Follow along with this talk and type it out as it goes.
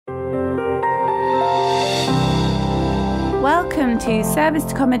to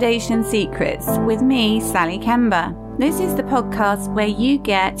Serviced Accommodation Secrets with me, Sally Kember. This is the podcast where you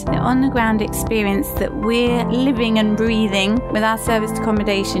get the on-the-ground experience that we're living and breathing with our serviced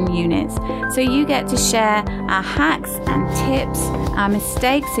accommodation units. So you get to share our hacks and tips, our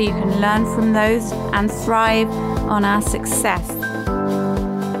mistakes, so you can learn from those and thrive on our success.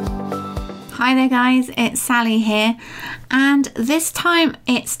 Hi there guys, it's Sally here, and this time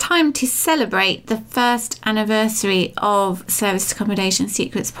it's time to celebrate the first anniversary of Serviced Accommodation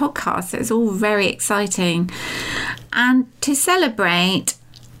Secrets podcast. So it's all very exciting, and to celebrate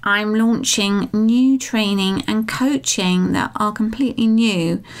I'm launching new training and coaching that are completely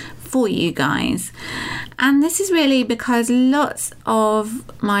new for you guys. And this is really because lots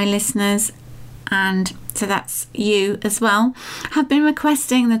of my listeners, and so that's you as well, have been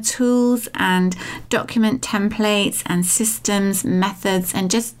requesting the tools and document templates and systems, methods, and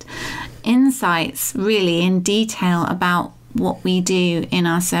just insights really in detail about what we do in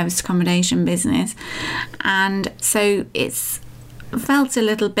our serviced accommodation business. And so it's felt a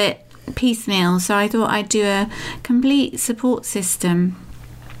little bit piecemeal, so I thought I'd do a complete support system.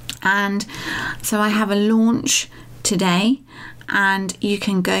 And so I have a launch today, and you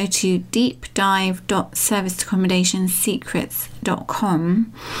can go to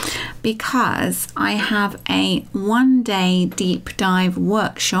deepdive.servicedaccommodationssecrets.com because I have a 1-day deep dive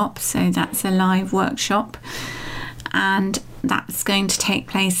workshop. So that's a live workshop, and that's going to take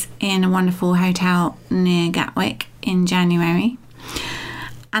place in a wonderful hotel near Gatwick in January.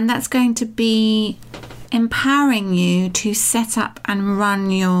 And that's going to be empowering you to set up and run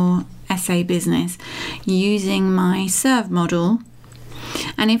your SA business using my serve model.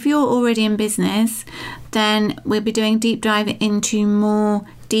 And if you're already in business, then we'll be doing deep dive into more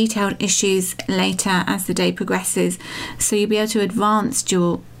detailed issues later as the day progresses, so you'll be able to advance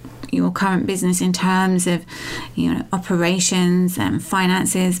your current business in terms of operations and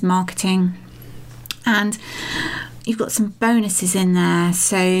finances, marketing, and you've got some bonuses in there.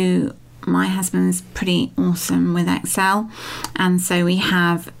 So my husband's pretty awesome with Excel, and so we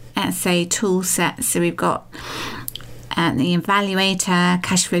have SA tool sets. So we've got the evaluator,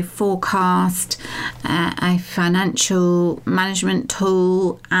 cash flow forecast, a financial management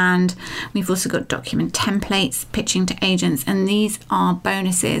tool, and we've also got document templates, pitching to agents, and these are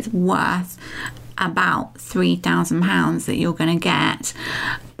bonuses worth about £3,000 that you're going to get.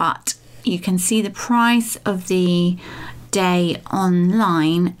 But you can see the price of the day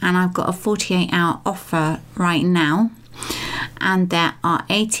online, and I've got a 48-hour offer right now, and there are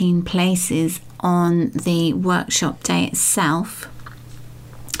 18 places on the workshop day itself.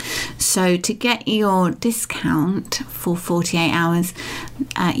 So to get your discount for 48 hours,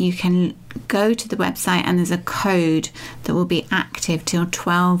 you can go to the website, and there's a code that will be active till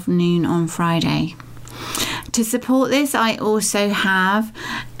 12 noon on Friday. To support this, I also have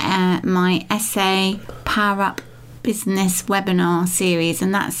my SA Power Up Business webinar series,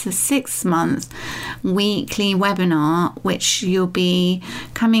 and that's a 6-month weekly webinar which you'll be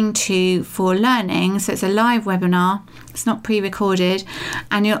coming to for learning. So it's a live webinar, it's not pre-recorded,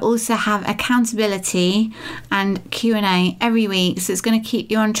 and you'll also have accountability and Q&A every week, so it's going to keep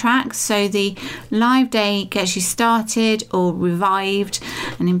you on track. So the live day gets you started or revived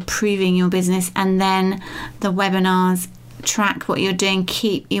and improving your business, and then the webinars track what you're doing,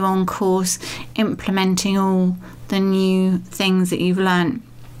 keep you on course, implementing all the new things that you've learned.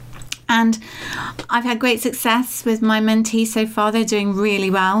 And I've had great success with my mentees so far. They're doing really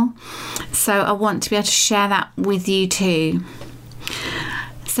well, so I want to be able to share that with you too.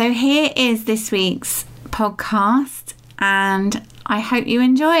 So here is this week's podcast, and I hope you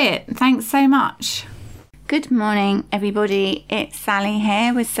enjoy it. Thanks so much. Good morning, everybody. It's Sally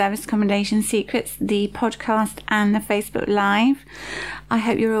here with Serviced Accommodation Secrets, the podcast and the Facebook Live. I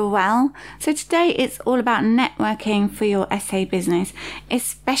hope you're all well. So today it's all about networking for your SA business,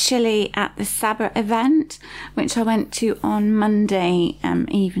 especially at the Sabra event, which I went to on Monday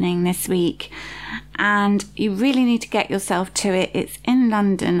evening this week. And you really need to get yourself to it. It's in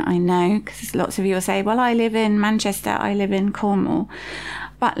London, I know, because lots of you will say, well, I live in Manchester, I live in Cornwall.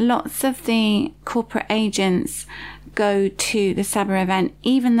 But lots of the corporate agents go to the Sabra event,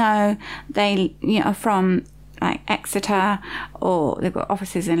 even though they are from like Exeter, or they've got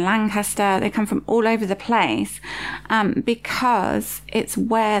offices in Lancaster. They come from all over the place because it's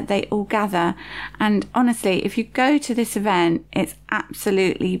where they all gather. And honestly, if you go to this event, it's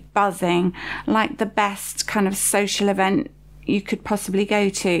absolutely buzzing, like the best kind of social event you could possibly go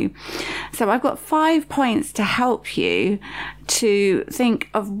to. So I've got 5 points to help you to think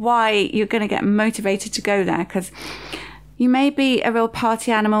of why you're going to get motivated to go there, because You may be a real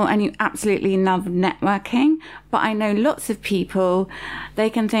party animal and you absolutely love networking, but I know lots of people, they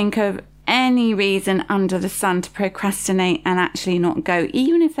can think of any reason under the sun to procrastinate and actually not go,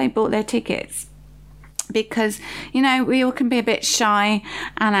 even if they bought their tickets. Because, you know, we all can be a bit shy,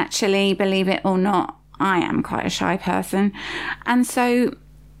 and actually, believe it or not, I am quite a shy person. And so,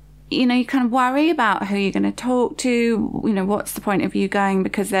 you know, you kind of worry about who you're going to talk to, you know, what's the point of you going,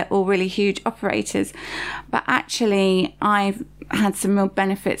 because they're all really huge operators. But actually, I've had some real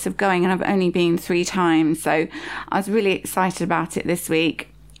benefits of going, and I've only been 3 times. So I was really excited about it this week.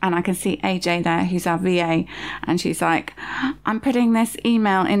 And I can see AJ there, who's our VA, and she's like, I'm putting this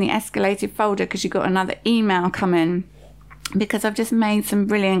email in the escalated folder because you got another email coming, because I've just made some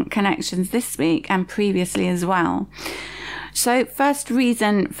brilliant connections this week and previously as well. So first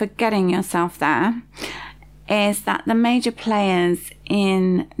reason for getting yourself there is that the major players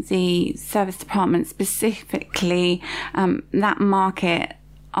in the service department, specifically that market,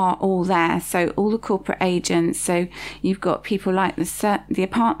 are all there. So all the corporate agents. So you've got people like the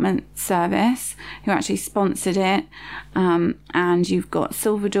apartment service who actually sponsored it, and you've got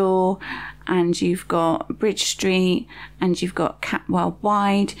Silverdoor, and you've got Bridge Street, and you've got Cat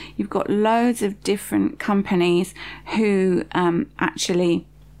Worldwide. You've got loads of different companies who actually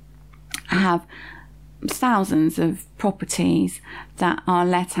have thousands of properties that are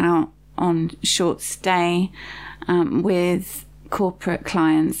let out on short stay with corporate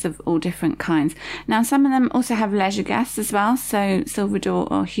clients of all different kinds. Now, some of them also have leisure guests as well. So Silverdoor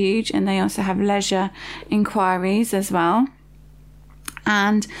are huge, and they also have leisure inquiries as well.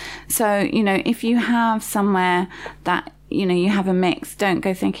 And so, you know, if you have somewhere that, you know, you have a mix, don't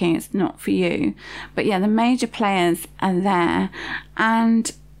go thinking it's not for you. But yeah, the major players are there.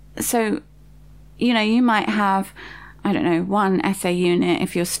 And so, you know, you might have, I don't know, 1 SA unit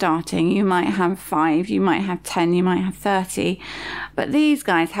if you're starting. You might have 5, you might have 10, you might have 30. But these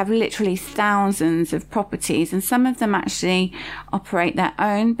guys have literally thousands of properties, and some of them actually operate their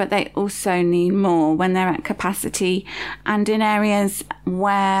own, but they also need more when they're at capacity and in areas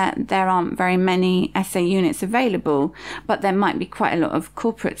where there aren't very many SA units available, but there might be quite a lot of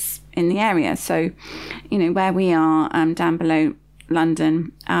corporates in the area. So, you know, where we are down below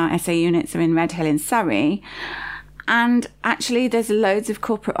London, our SA units are in Redhill in Surrey. And actually, there's loads of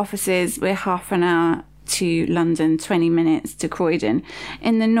corporate offices. We're half an hour to London, 20 minutes to Croydon.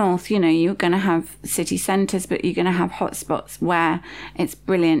 In the north, you know, you're going to have city centres, but you're going to have hotspots where it's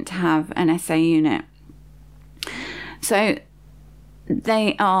brilliant to have an SA unit. So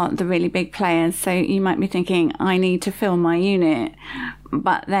they are the really big players. So you might be thinking, I need to fill my unit,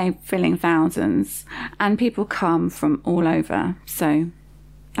 but they're filling thousands, and people come from all over. So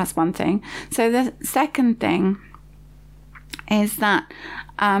that's one thing. So the second thing is that,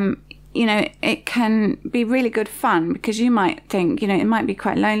 you know, it can be really good fun, because you might think, you know, it might be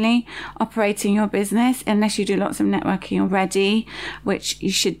quite lonely operating your business unless you do lots of networking already, which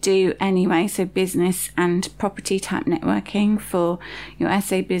you should do anyway. So business and property type networking for your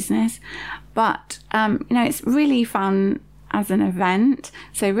SA business. But, you know, it's really fun as an event.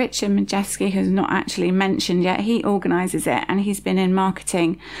 So Richard Majeski, who's not actually mentioned yet, he organises it, and he's been in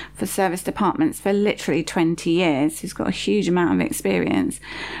marketing for service departments for literally 20 years. He's got a huge amount of experience.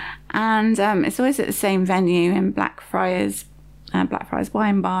 And it's always at the same venue in Blackfriars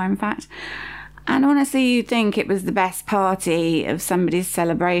Wine Bar, in fact. And honestly, you'd think it was the best party of somebody's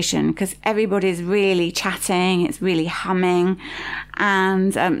celebration, because everybody's really chatting, it's really humming,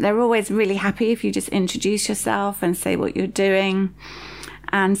 and they're always really happy if you just introduce yourself and say what you're doing.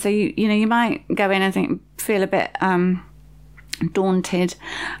 And so, you know, you might go in and feel a bit daunted,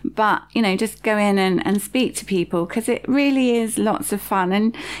 but, you know, just go in and speak to people, because it really is lots of fun.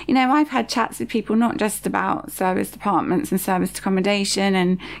 And, you know, I've had chats with people not just about service departments and service accommodation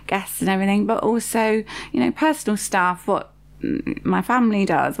and guests and everything, but also, you know, personal stuff, what my family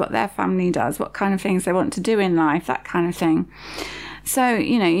does, what their family does, what kind of things they want to do in life, that kind of thing. So,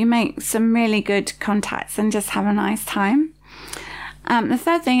 you know, you make some really good contacts and just have a nice time. The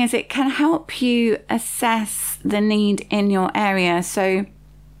third thing is it can help you assess the need in your area. So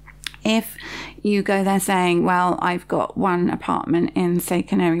if you go there saying, well, I've got 1 apartment in, say,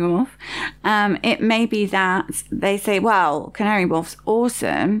 Canary Wharf, it may be that they say, well, Canary Wharf's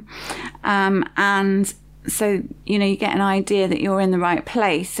awesome, and so, you know, you get an idea that you're in the right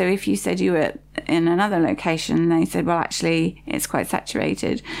place. So if you said you were in another location and they said, well, actually, it's quite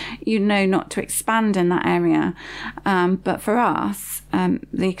saturated, you know not to expand in that area. But for us,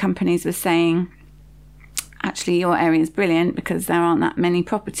 the companies were saying, actually, your area is brilliant because there aren't that many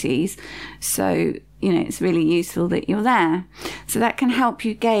properties. So, you know, it's really useful that you're there. So that can help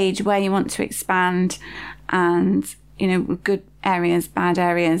you gauge where you want to expand and, good areas, bad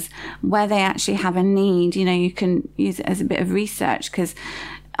areas, where they actually have a need. You can use it as a bit of research, because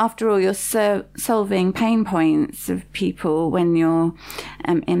after all, you're solving pain points of people when you're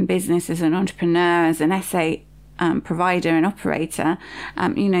in business as an entrepreneur, as an SA provider and operator.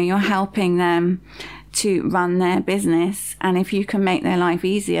 You're helping them to run their business, and if you can make their life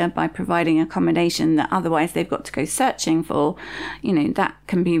easier by providing accommodation that otherwise they've got to go searching for, that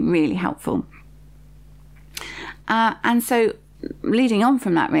can be really helpful. And so leading on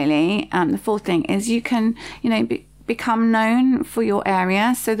from that, really, the fourth thing is you can become known for your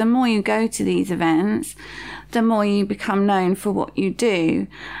area. So the more you go to these events, the more you become known for what you do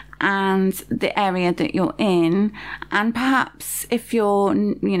and the area that you're in. And perhaps if you're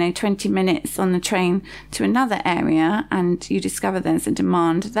 20 minutes on the train to another area and you discover there's a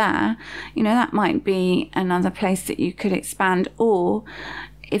demand there, that might be another place that you could expand. Or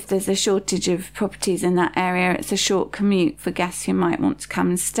if there's a shortage of properties in that area, it's a short commute for guests who might want to come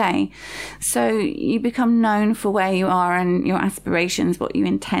and stay. So you become known for where you are and your aspirations, what you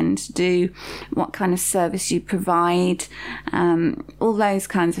intend to do, what kind of service you provide, all those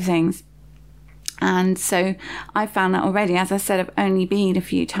kinds of things. And so I found that already. As I said, I've only been a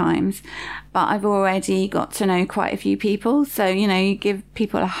few times, but I've already got to know quite a few people. So, you give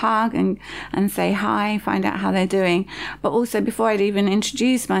people a hug and say hi, find out how they're doing. But also, before I'd even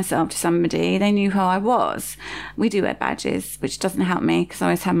introduce myself to somebody, they knew who I was. We do wear badges, which doesn't help me because I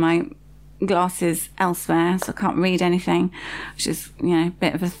always have my glasses elsewhere, so I can't read anything, which is, a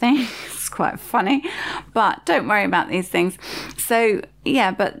bit of a thing. It's quite funny, but don't worry about these things. So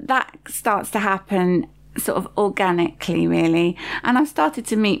but that starts to happen sort of organically, really. And I've started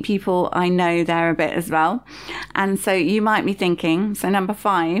to meet people I know there a bit as well. And so you might be thinking, so number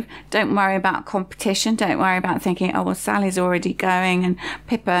 5, don't worry about competition. Don't worry about thinking, oh, well, Sally's already going and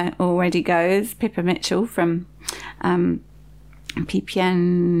Pippa already goes. Pippa Mitchell from PPN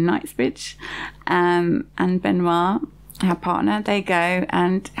Knightsbridge, and Benoit, her partner, they go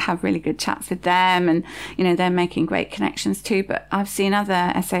and have really good chats with them, and they're making great connections too. But I've seen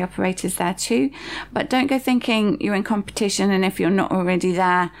other SA operators there too. But don't go thinking you're in competition, and if you're not already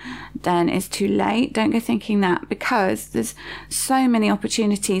there, then it's too late. Don't go thinking that, because there's so many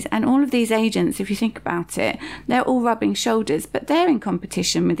opportunities, and all of these agents, if you think about it, they're all rubbing shoulders, but they're in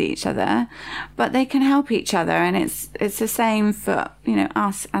competition with each other, but they can help each other. And it's the same for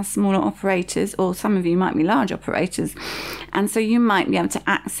us as smaller operators, or some of you might be large operators. And so you might be able to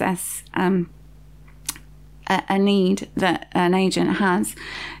access a need that an agent has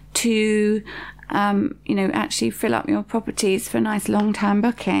to, actually fill up your properties for nice long-term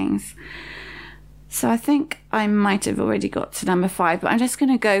bookings. So I think I might have already got to number 5, but I'm just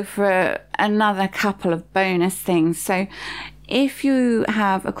going to go for another couple of bonus things. So if you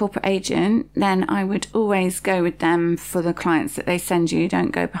have a corporate agent, then I would always go with them for the clients that they send you.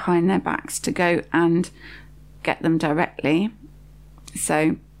 Don't go behind their backs to go and get them directly.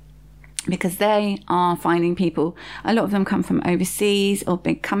 So because they are finding people, a lot of them come from overseas or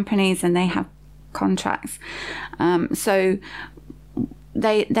big companies, and they have contracts. So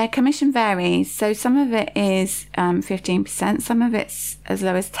their commission varies. So some of it is 15%, some of it's as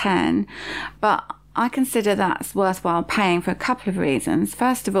low as 10%, but I consider that's worthwhile paying for a couple of reasons.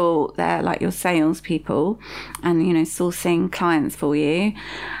 First of all, they're like your salespeople and, sourcing clients for you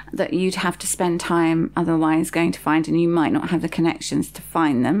that you'd have to spend time otherwise going to find, and you might not have the connections to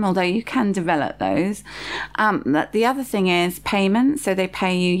find them, although you can develop those. The other thing is payment. So they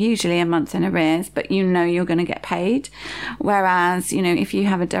pay you usually a month in arrears, but you're going to get paid. Whereas, if you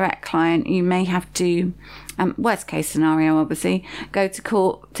have a direct client, you may have to, worst case scenario, obviously, go to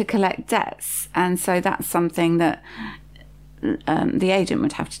court to collect debts. And so that's something that the agent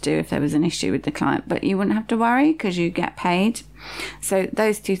would have to do if there was an issue with the client, but you wouldn't have to worry because you get paid. So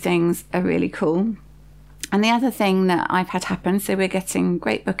those two things are really cool. And the other thing that I've had happen, so we're getting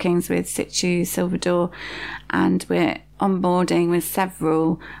great bookings with Situ, Silver Door, and we're onboarding with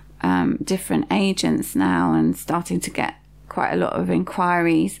several different agents now and starting to get quite a lot of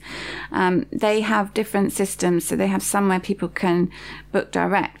inquiries. They have different systems, so they have some where people can book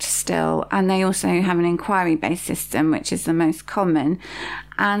direct still, and they also have an inquiry-based system, which is the most common.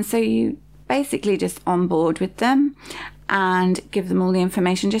 And so you basically just onboard with them and give them all the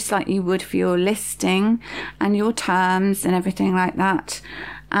information, just like you would for your listing and your terms and everything like that.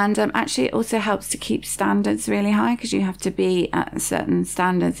 And actually it also helps to keep standards really high, because you have to be at certain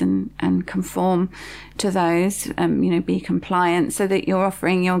standards and conform to those, be compliant, so that you're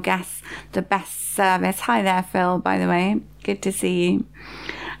offering your guests the best service. Hi there, Phil, by the way. Good to see you.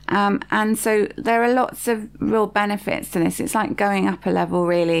 And so there are lots of real benefits to this. It's like going up a level,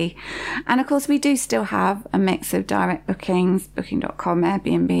 really. And of course, we do still have a mix of direct bookings, Booking.com,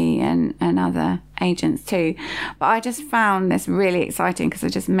 Airbnb, and other agents too. But I just found this really exciting because I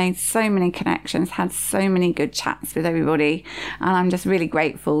just made so many connections, had so many good chats with everybody. And I'm just really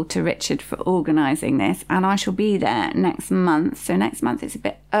grateful to Richard for organising this. And I shall be there next month. So next month it's a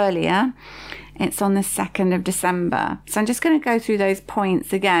bit earlier. It's on the 2nd of December. So I'm just going to go through those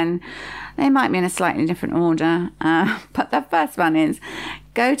points again. They might be in a slightly different order. But the first one is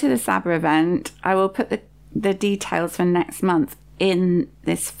go to the Sabre event. I will put the details for next month in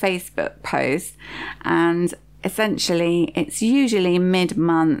this Facebook post. And essentially, it's usually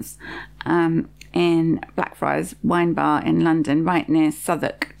mid-month in Blackfriars Wine Bar in London, right near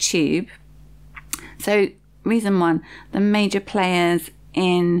Southwark Tube. So reason one, the major players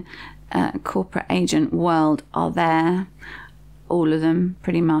in corporate agent world are there, all of them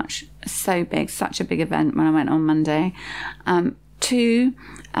pretty much. So big, such a big event when I went on Monday. Two,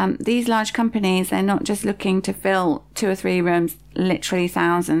 these large companies, they're not just looking to fill 2 or 3 rooms, literally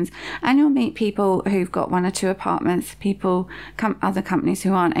thousands. And you'll meet people who've got 1 or 2 apartments, other companies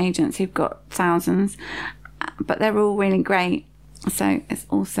who aren't agents who've got thousands, but they're all really great. So it's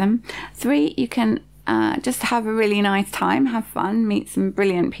awesome. 3, you can just have a really nice time, have fun, meet some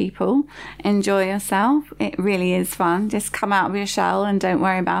brilliant people, enjoy yourself. It really is fun. Just come out of your shell and don't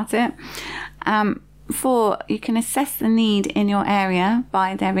worry about it. 4, you can assess the need in your area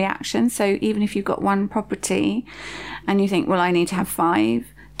by their reaction. So even if you've got 1 property and you think, well, I need to have 5,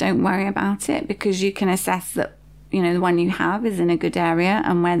 don't worry about it, because you can assess that, the one you have is in a good area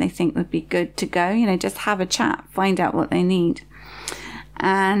and where they think would be good to go. Just have a chat, find out what they need.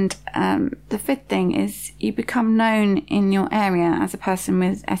 And the 5th thing is you become known in your area as a person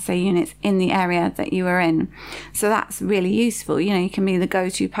with SA units in the area that you are in. So that's really useful. You can be the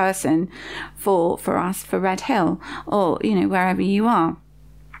go-to person for us for Red Hill or, wherever you are.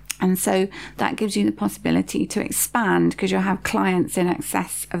 And so that gives you the possibility to expand because you'll have clients in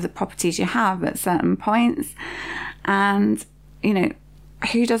excess of the properties you have at certain points. And,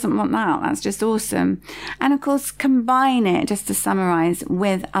 who doesn't want that? That's just awesome. And of course, combine it, just to summarize,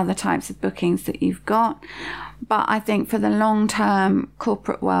 with other types of bookings that you've got. But I think for the long-term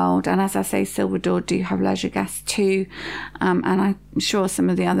corporate world, and as I say, Silver Door do have leisure guests too, and I'm sure some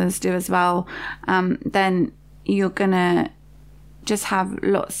of the others do as well, then you're going to just have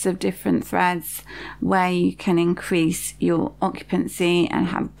lots of different threads where you can increase your occupancy and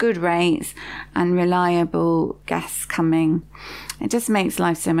have good rates and reliable guests coming. It just makes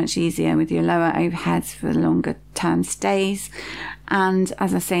life so much easier with your lower overheads for longer term stays. And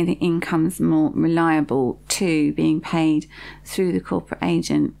as I say, the income's more reliable too, being paid through the corporate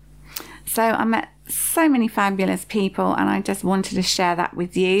agent. So I met so many fabulous people and I just wanted to share that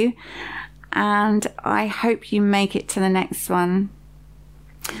with you. And I hope you make it to the next one.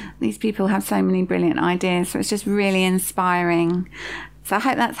 These people have so many brilliant ideas, so it's just really inspiring. So I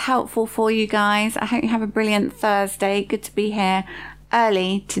hope that's helpful for you guys. I hope you have a brilliant Thursday. Good to be here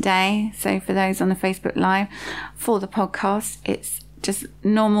early today. So for those on the Facebook Live for the podcast, it's just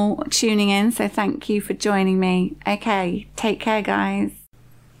normal tuning in. So thank you for joining me. Okay, take care, guys.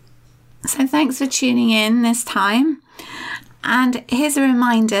 So thanks for tuning in this time. And here's a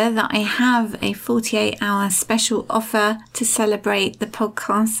reminder that I have a 48-hour special offer to celebrate the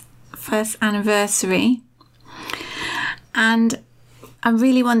podcast's first anniversary. And I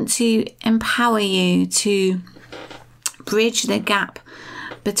really want to empower you to bridge the gap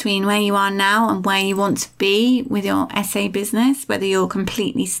between where you are now and where you want to be with your SA business, whether you're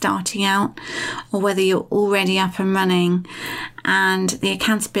completely starting out or whether you're already up and running. And the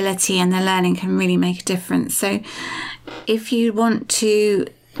accountability and the learning can really make a difference. So if you want to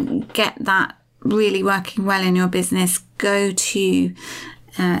get that really working well in your business, go to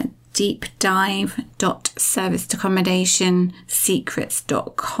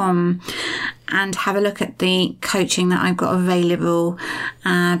deepdive.serviceaccommodationSecrets.com and have a look at the coaching that I've got available,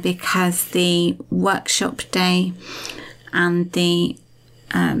 because the workshop day and the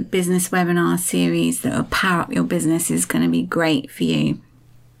business webinar series that will power up your business is going to be great for you.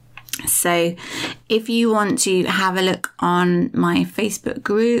 So if you want to have a look on my Facebook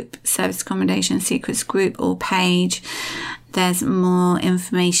group, Service Accommodation Secrets group or page, there's more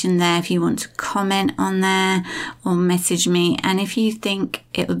information there if you want to comment on there or message me. And if you think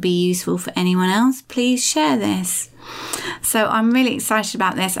it would be useful for anyone else, please share this. So I'm really excited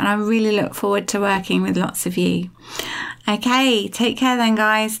about this and I really look forward to working with lots of you. Okay, take care then,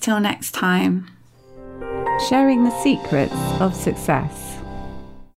 guys. Till next time. Sharing the secrets of success.